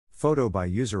Photo by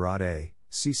user A,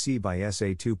 CC by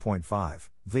SA 2.5,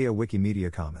 via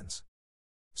Wikimedia Commons.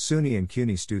 SUNY and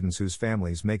CUNY students whose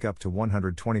families make up to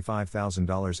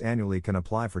 $125,000 annually can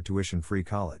apply for tuition-free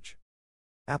college.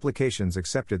 Applications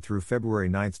accepted through February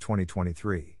 9,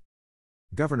 2023.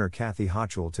 Governor Kathy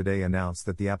Hochul today announced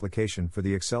that the application for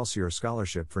the Excelsior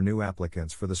Scholarship for new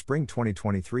applicants for the spring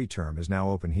 2023 term is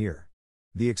now open here.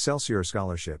 The Excelsior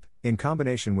Scholarship, in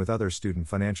combination with other student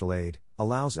financial aid,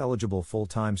 allows eligible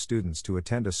full-time students to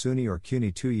attend a SUNY or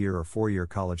CUNY 2-year or 4-year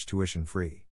college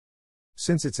tuition-free.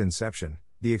 Since its inception,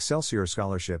 the Excelsior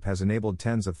Scholarship has enabled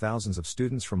tens of thousands of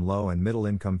students from low and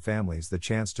middle-income families the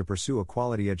chance to pursue a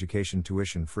quality education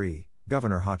tuition-free,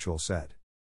 Governor Hochul said.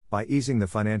 By easing the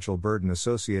financial burden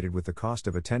associated with the cost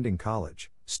of attending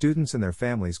college, students and their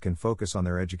families can focus on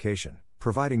their education,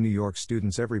 providing New York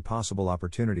students every possible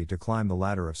opportunity to climb the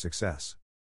ladder of success.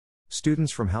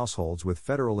 Students from households with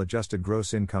federal adjusted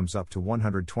gross incomes up to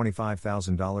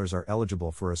 $125,000 are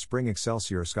eligible for a Spring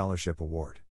Excelsior Scholarship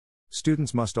Award.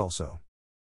 Students must also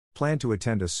plan to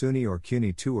attend a SUNY or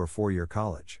CUNY 2 or 4-year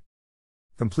college.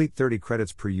 Complete 30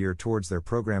 credits per year towards their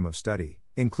program of study,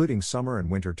 including summer and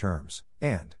winter terms,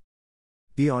 and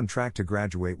be on track to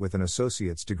graduate with an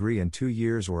associate's degree in 2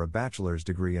 years or a bachelor's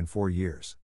degree in 4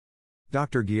 years.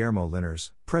 Dr. Guillermo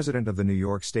Linares, president of the New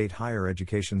York State Higher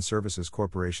Education Services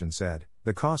Corporation said,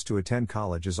 "The cost to attend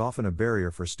college is often a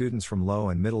barrier for students from low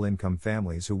and middle-income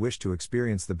families who wish to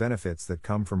experience the benefits that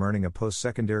come from earning a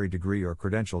post-secondary degree or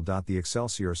credential." The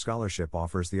Excelsior Scholarship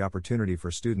offers the opportunity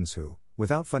for students who,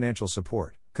 without financial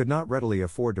support, could not readily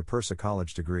afford to pursue a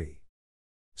college degree.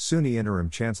 SUNY Interim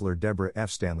Chancellor Deborah F.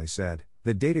 Stanley said,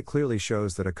 "The data clearly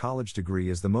shows that a college degree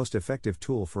is the most effective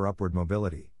tool for upward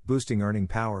mobility, boosting earning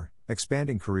power,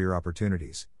 expanding career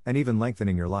opportunities, and even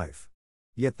lengthening your life.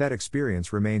 Yet that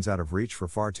experience remains out of reach for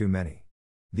far too many."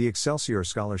 The Excelsior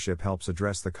Scholarship helps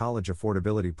address the college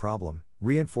affordability problem,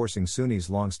 reinforcing SUNY's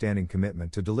long-standing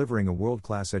commitment to delivering a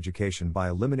world-class education by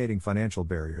eliminating financial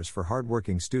barriers for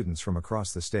hardworking students from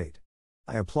across the state.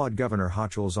 "I applaud Governor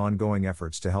Hochul's ongoing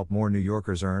efforts to help more New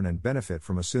Yorkers earn and benefit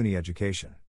from a SUNY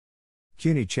education."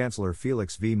 CUNY Chancellor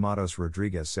Felix V. Matos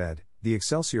Rodriguez said, "The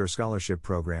Excelsior Scholarship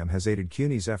Program has aided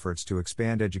CUNY's efforts to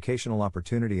expand educational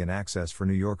opportunity and access for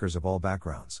New Yorkers of all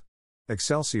backgrounds.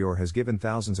 Excelsior has given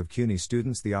thousands of CUNY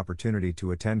students the opportunity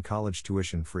to attend college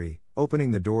tuition-free,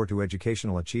 opening the door to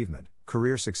educational achievement,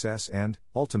 career success and,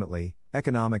 ultimately,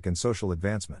 economic and social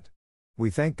advancement.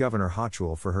 We thank Governor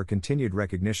Hochul for her continued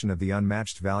recognition of the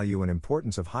unmatched value and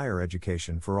importance of higher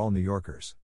education for all New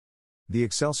Yorkers." The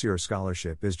Excelsior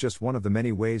Scholarship is just one of the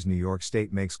many ways New York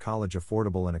State makes college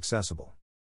affordable and accessible.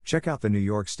 Check out the New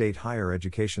York State Higher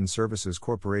Education Services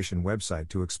Corporation website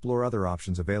to explore other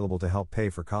options available to help pay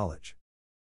for college.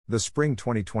 The Spring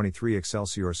 2023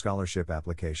 Excelsior Scholarship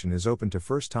application is open to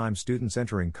first-time students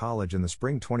entering college in the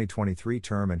Spring 2023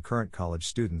 term and current college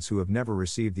students who have never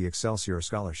received the Excelsior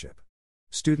Scholarship.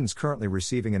 Students currently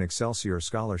receiving an Excelsior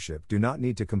Scholarship do not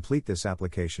need to complete this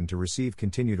application to receive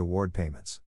continued award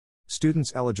payments.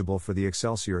 Students eligible for the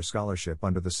Excelsior Scholarship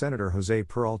under the Senator Jose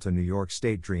Peralta New York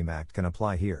State DREAM Act can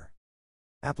apply here.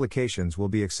 Applications will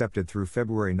be accepted through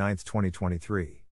February 9, 2023.